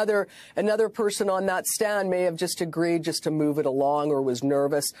if another person on that stand may have just agreed just to move it along or was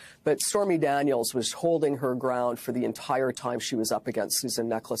nervous, but Stormy Daniels was holding her ground for the entire time she was up against Susan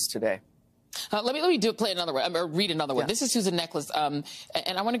Necheles today. Let me play another one, or read another one. This is Susan Necheles,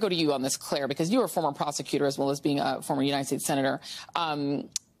 and I want to go to you on this, Claire, because you are a former prosecutor as well as being a former United States Senator.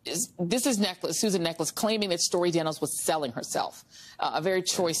 This is Susan Necheles, claiming that Stormy Daniels was selling herself. A very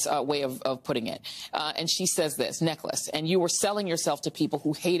choice way of putting it. And she says this, Necheles, and you were selling yourself to people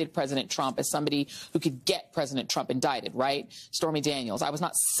who hated President Trump as somebody who could get President Trump indicted, right? Stormy Daniels, I was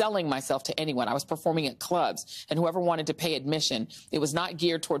not selling myself to anyone. I was performing at clubs, and whoever wanted to pay admission. It was not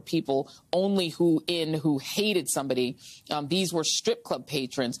geared toward people only who hated somebody. These were strip club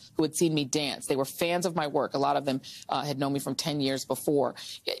patrons who had seen me dance. They were fans of my work. A lot of them had known me from 10 years before.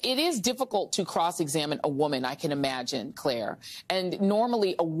 It is difficult to cross-examine a woman, I can imagine, Claire. And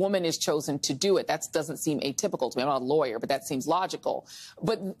normally a woman is chosen to do it. That doesn't seem atypical to me. I'm not a lawyer, but that seems logical.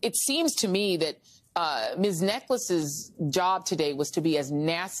 But it seems to me that Ms. Necheles's job today was to be as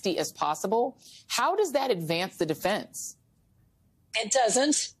nasty as possible. How does that advance the defense? It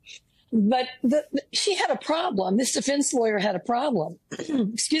doesn't. But she had a problem. This defense lawyer had a problem.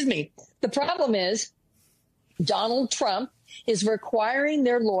 Excuse me. The problem is Donald Trump is requiring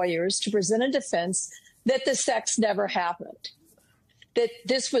their lawyers to present a defense that the sex never happened, that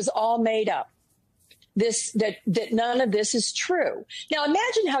this was all made up, that none of this is true. Now,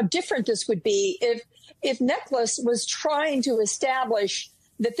 imagine how different this would be if Necheles was trying to establish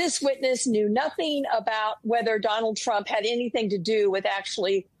that this witness knew nothing about whether Donald Trump had anything to do with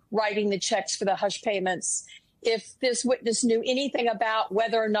actually writing the checks for the hush payments, if this witness knew anything about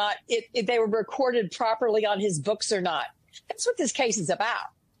whether or not if they were recorded properly on his books or not. That's what this case is about.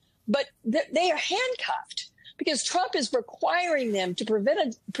 But they are handcuffed because Trump is requiring them to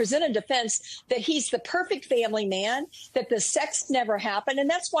present a defense that he's the perfect family man, that the sex never happened. And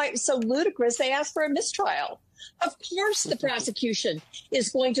that's why it's so ludicrous they asked for a mistrial. Of course, the prosecution is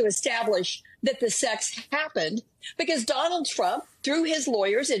going to establish that the sex happened because Donald Trump, through his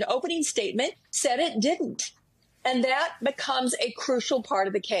lawyers in opening statement, said it didn't. And that becomes a crucial part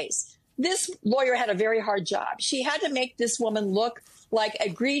of the case. This lawyer had a very hard job. She had to make this woman look like a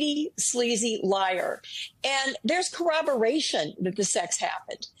greedy, sleazy liar. And there's corroboration that the sex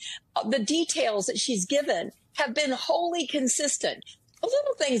happened. The details that she's given have been wholly consistent.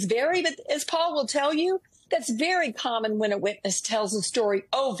 Little things vary, but as Paul will tell you, That's very common when a witness tells a story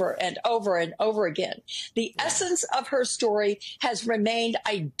over and over and over again. The essence of her story has remained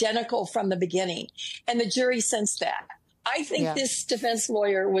identical from the beginning, and the jury sensed that. I think this defense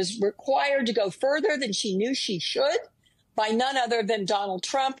lawyer was required to go further than she knew she should by none other than Donald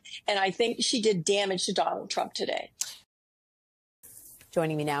Trump, and I think she did damage to Donald Trump today.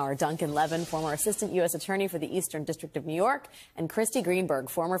 Joining me now are Duncan Levin, former assistant U.S. attorney for the Eastern District of New York, and Christy Greenberg,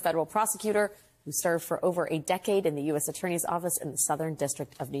 former federal prosecutor who served for over a decade in the U.S. Attorney's Office in the Southern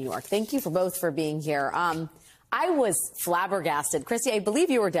District of New York. Thank you for both for being here. I was flabbergasted. Christy, I believe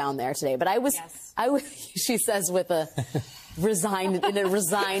you were down there today, but I was, she says with a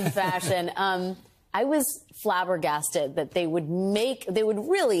resigned fashion. I was flabbergasted that they would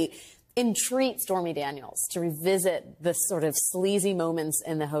really entreat Stormy Daniels to revisit the sort of sleazy moments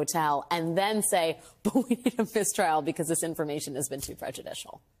in the hotel and then say, but we need a mistrial because this information has been too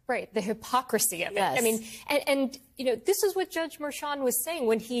prejudicial. Right, the hypocrisy of it. Yes. I mean, and you know, this is what Judge Merchan was saying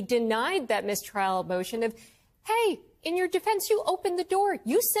when he denied that mistrial motion of, hey, in your defense, you opened the door.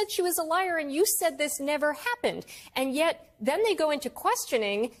 You said she was a liar, and you said this never happened. And yet, then they go into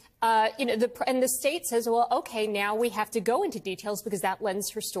questioning, and the state says, well, okay, now we have to go into details because that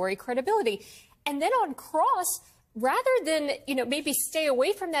lends her story credibility. And then on cross, rather than, maybe stay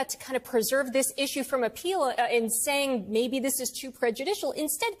away from that to kind of preserve this issue from appeal and saying maybe this is too prejudicial,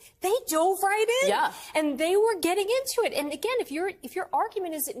 instead they dove right in. Yeah. And they were getting into it. And again, if your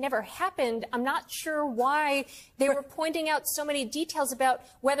argument is it never happened, I'm not sure why they were pointing out so many details about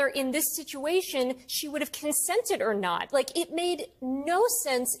whether in this situation she would have consented or not. Like, it made no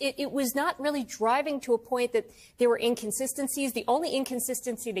sense. It was not really driving to a point that there were inconsistencies. The only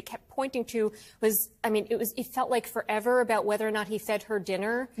inconsistency they kept pointing to was, it felt like forever about whether or not he fed her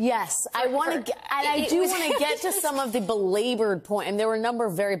dinner. Yes, I want to, and I do want to get to some of the belabored point, and there were a number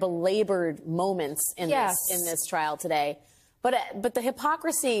of very belabored moments in this trial today. But the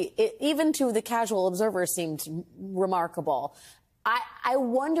hypocrisy, even to the casual observer, seemed remarkable. I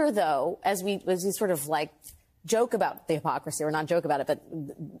wonder, though, as we sort of like joke about the hypocrisy, or not joke about it, but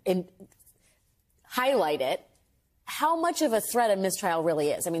highlight it, how much of a threat a mistrial really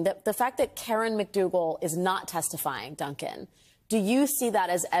is. I mean, the fact that Karen McDougal is not testifying, Duncan, do you see that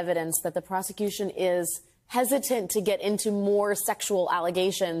as evidence that the prosecution is hesitant to get into more sexual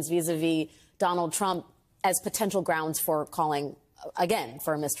allegations vis-a-vis Donald Trump as potential grounds for calling, again,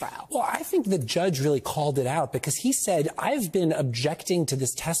 for a mistrial? Well, I think the judge really called it out because he said, I've been objecting to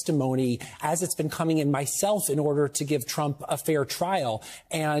this testimony as it's been coming in myself in order to give Trump a fair trial.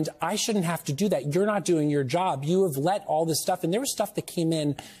 And I shouldn't have to do that. You're not doing your job. You have let all this stuff. And there was stuff that came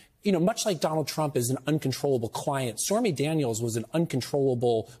in, much like Donald Trump is an uncontrollable client. Stormy Daniels was an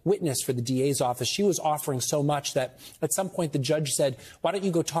uncontrollable witness for the DA's office. She was offering so much that at some point the judge said, why don't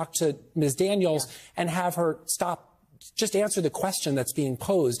you go talk to Ms. Daniels and have her just answer the question that's being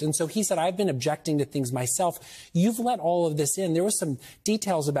posed. And so he said, I've been objecting to things myself. You've let all of this in. There were some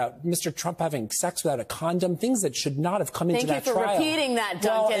details about Mr. Trump having sex without a condom, things that should not have come into that trial. Thank you for repeating that,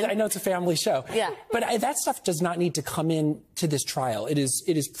 Duncan. Well, I know it's a family show. Yeah. But that stuff does not need to come in to this trial. It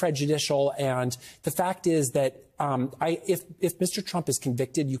is prejudicial. And the fact is that if Mr. Trump is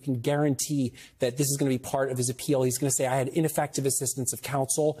convicted, you can guarantee that this is going to be part of his appeal. He's going to say, I had ineffective assistance of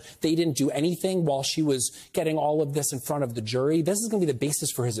counsel. They didn't do anything while she was getting all of this in front of the jury. This is going to be the basis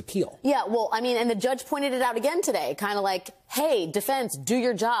for his appeal. Yeah, well, and the judge pointed it out again today, kind of like, hey, defense, do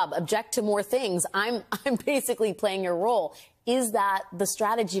your job, object to more things. I'm basically playing your role. Is that the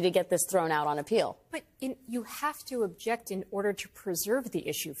strategy to get this thrown out on appeal? But you have to object in order to preserve the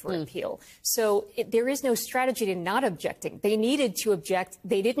issue for appeal. So there is no strategy to not objecting. They needed to object.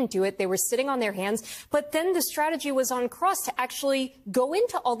 They didn't do it. They were sitting on their hands. But then the strategy was on cross to actually go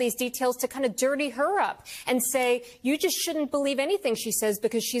into all these details to kind of dirty her up and say, you just shouldn't believe anything she says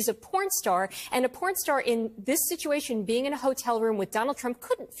because she's a porn star. And a porn star in this situation, being in a hotel room with Donald Trump,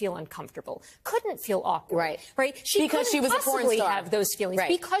 couldn't feel uncomfortable, couldn't feel awkward. Right? Because she was a porn star. Have those feelings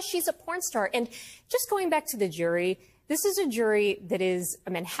because she's a porn star. And just going back to the jury, this is a jury that is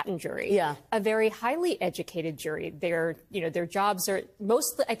a Manhattan jury, a very highly educated jury. Their jobs are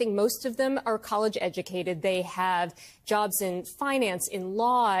I think most of them are college educated. They have jobs in finance, in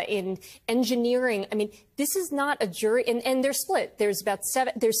law, in engineering. I mean, this is not a jury, and they're split. There's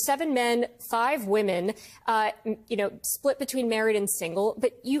 7 men, 5 women, split between married and single.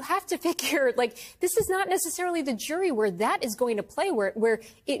 But you have to figure, this is not necessarily the jury where that is going to play,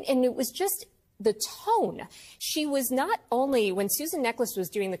 and it was just the tone. She was not only, when Susan Neckles was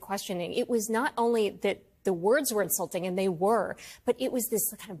doing the questioning, it was not only that the words were insulting, and they were, but it was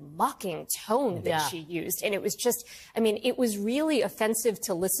this kind of mocking tone that she used. And it was just, I mean, it was really offensive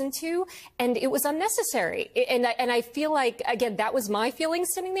to listen to, and it was unnecessary. And I feel like, again, that was my feeling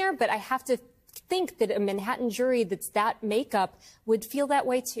sitting there, but I have to think that a Manhattan jury that's that makeup would feel that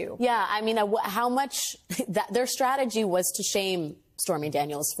way too. Yeah, I mean, how much their strategy was to shame Stormy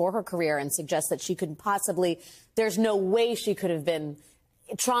Daniels for her career and suggest that she couldn't possibly, there's no way she could have been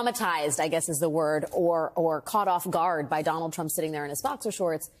traumatized, I guess is the word, or caught off guard by Donald Trump sitting there in his boxer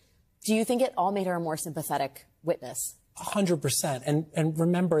shorts. Do you think it all made her a more sympathetic witness? 100%. And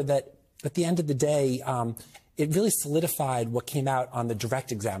remember that at the end of the day, it really solidified what came out on the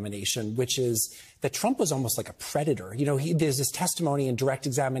direct examination, which is that Trump was almost like a predator. You know, there's this testimony in direct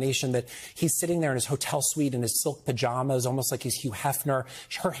examination that he's sitting there in his hotel suite in his silk pajamas, almost like he's Hugh Hefner.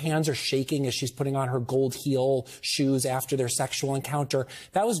 Her hands are shaking as she's putting on her gold heel shoes after their sexual encounter.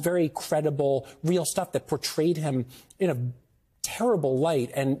 That was very credible, real stuff that portrayed him in a terrible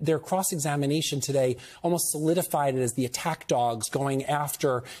light, and their cross-examination today almost solidified it as the attack dogs going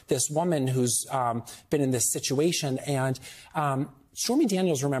after this woman who's been in this situation. And Stormy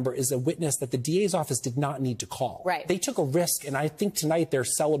Daniels, remember, is a witness that the DA's office did not need to call. Right. They took a risk, and I think tonight they're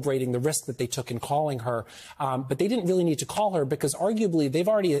celebrating the risk that they took in calling her. But they didn't really need to call her because arguably they've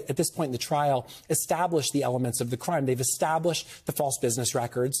already, at this point in the trial, established the elements of the crime. They've established the false business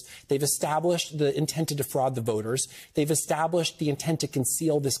records. They've established the intent to defraud the voters. They've established the intent to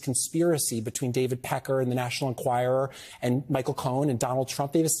conceal this conspiracy between David Pecker and the National Enquirer and Michael Cohen and Donald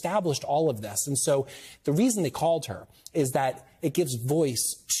Trump. They've established all of this. And so the reason they called her is that it gives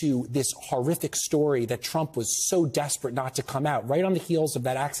voice to this horrific story that Trump was so desperate not to come out. Right on the heels of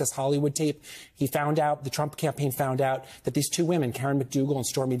that Access Hollywood tape, he found out, the Trump campaign found out that these two women, Karen McDougal and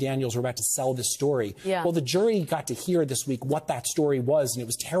Stormy Daniels, were about to sell this story. Yeah. Well, the jury got to hear this week what that story was, and it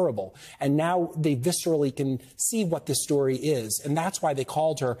was terrible. And now they viscerally can see what this story is. And that's why they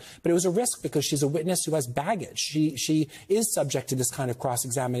called her. But it was a risk because she's a witness who has baggage. She is subject to this kind of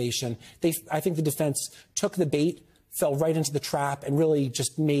cross-examination. I think the defense took the bait, fell right into the trap, and really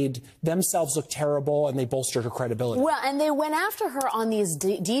just made themselves look terrible, and they bolstered her credibility. Well, and they went after her on these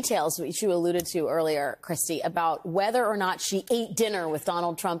details, which you alluded to earlier, Christy, about whether or not she ate dinner with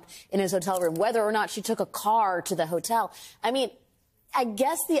Donald Trump in his hotel room, whether or not she took a car to the hotel. I mean, I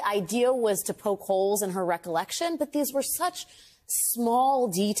guess the idea was to poke holes in her recollection, but these were such small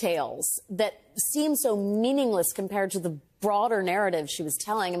details that seem so meaningless compared to the broader narrative she was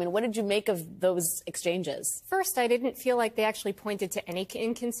telling. I mean, what did you make of those exchanges? First, I didn't feel like they actually pointed to any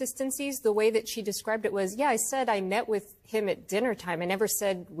inconsistencies. The way that she described it was, yeah, I said I met with him at dinner time. I never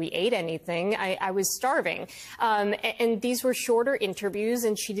said we ate anything. I was starving. And these were shorter interviews,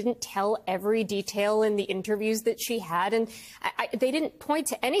 and she didn't tell every detail in the interviews that she had. And they didn't point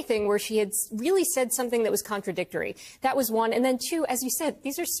to anything where she had really said something that was contradictory. That was one. And then two, as you said,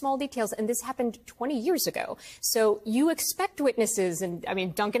 these are small details, and this happened 20 years ago. So you expect witnesses, and I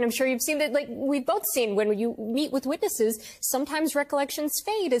mean, Duncan, I'm sure you've seen that, like we've both seen when you meet with witnesses, sometimes recollections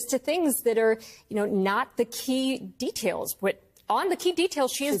fade as to things that are, you know, not the key details. But on the key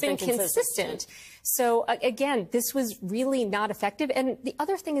details, she has been consistent. So, again, this was really not effective. And the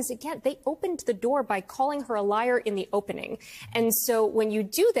other thing is, again, they opened the door by calling her a liar in the opening. And so when you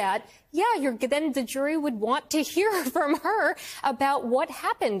do that, yeah, then the jury would want to hear from her about what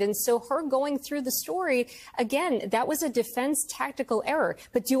happened. And so her going through the story, again, that was a defense tactical error.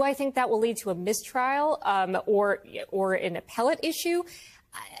 But do I think that will lead to a mistrial or an appellate issue?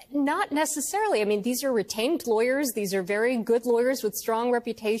 Not necessarily. I mean, these are retained lawyers. These are very good lawyers with strong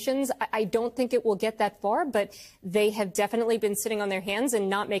reputations. I don't think it will get that far, but they have definitely been sitting on their hands and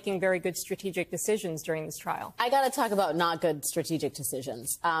not making very good strategic decisions during this trial. I got to talk about not good strategic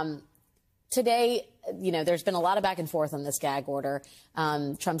decisions. Today, you know, there's been a lot of back and forth on this gag order.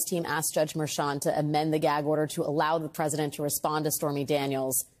 Trump's team asked Judge Merchan to amend the gag order to allow the president to respond to Stormy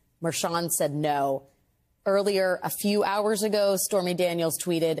Daniels. Merchan said no. Earlier, a few hours ago, Stormy Daniels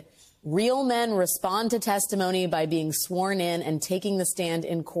tweeted, "Real men respond to testimony by being sworn in and taking the stand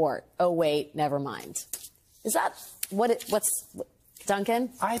in court. Oh, wait, never mind." Is that what's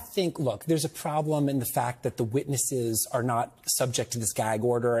Duncan? I think, look, there's a problem in the fact that the witnesses are not subject to this gag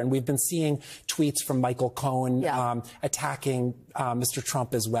order. And we've been seeing tweets from Michael Cohen attacking Mr.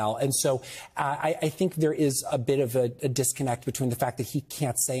 Trump as well. And so I think there is a bit of a disconnect between the fact that he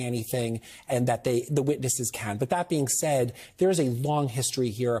can't say anything and that the witnesses can. But that being said, there is a long history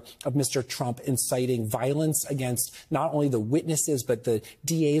here of Mr. Trump inciting violence against not only the witnesses, but the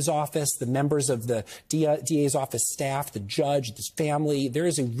DA's office, the members of the DA's office staff, the judge, the family. family. There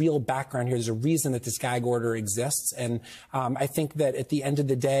is a real background here. There's a reason that this gag order exists. And I think that at the end of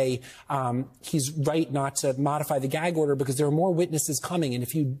the day, he's right not to modify the gag order because there are more witnesses coming. And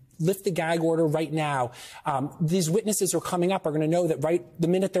if you lift the gag order right now, these witnesses who are coming up are going to know that right the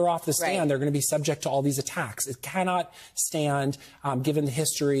minute they're off the stand, they're going to be subject to all these attacks. It cannot stand, given the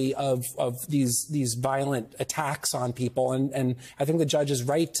history of these violent attacks on people. And I think the judge is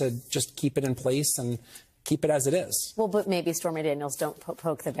right to just keep it in place and keep it as it is. Well, but maybe Stormy Daniels don't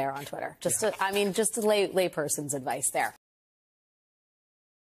poke the bear on Twitter. Just a layperson's advice there.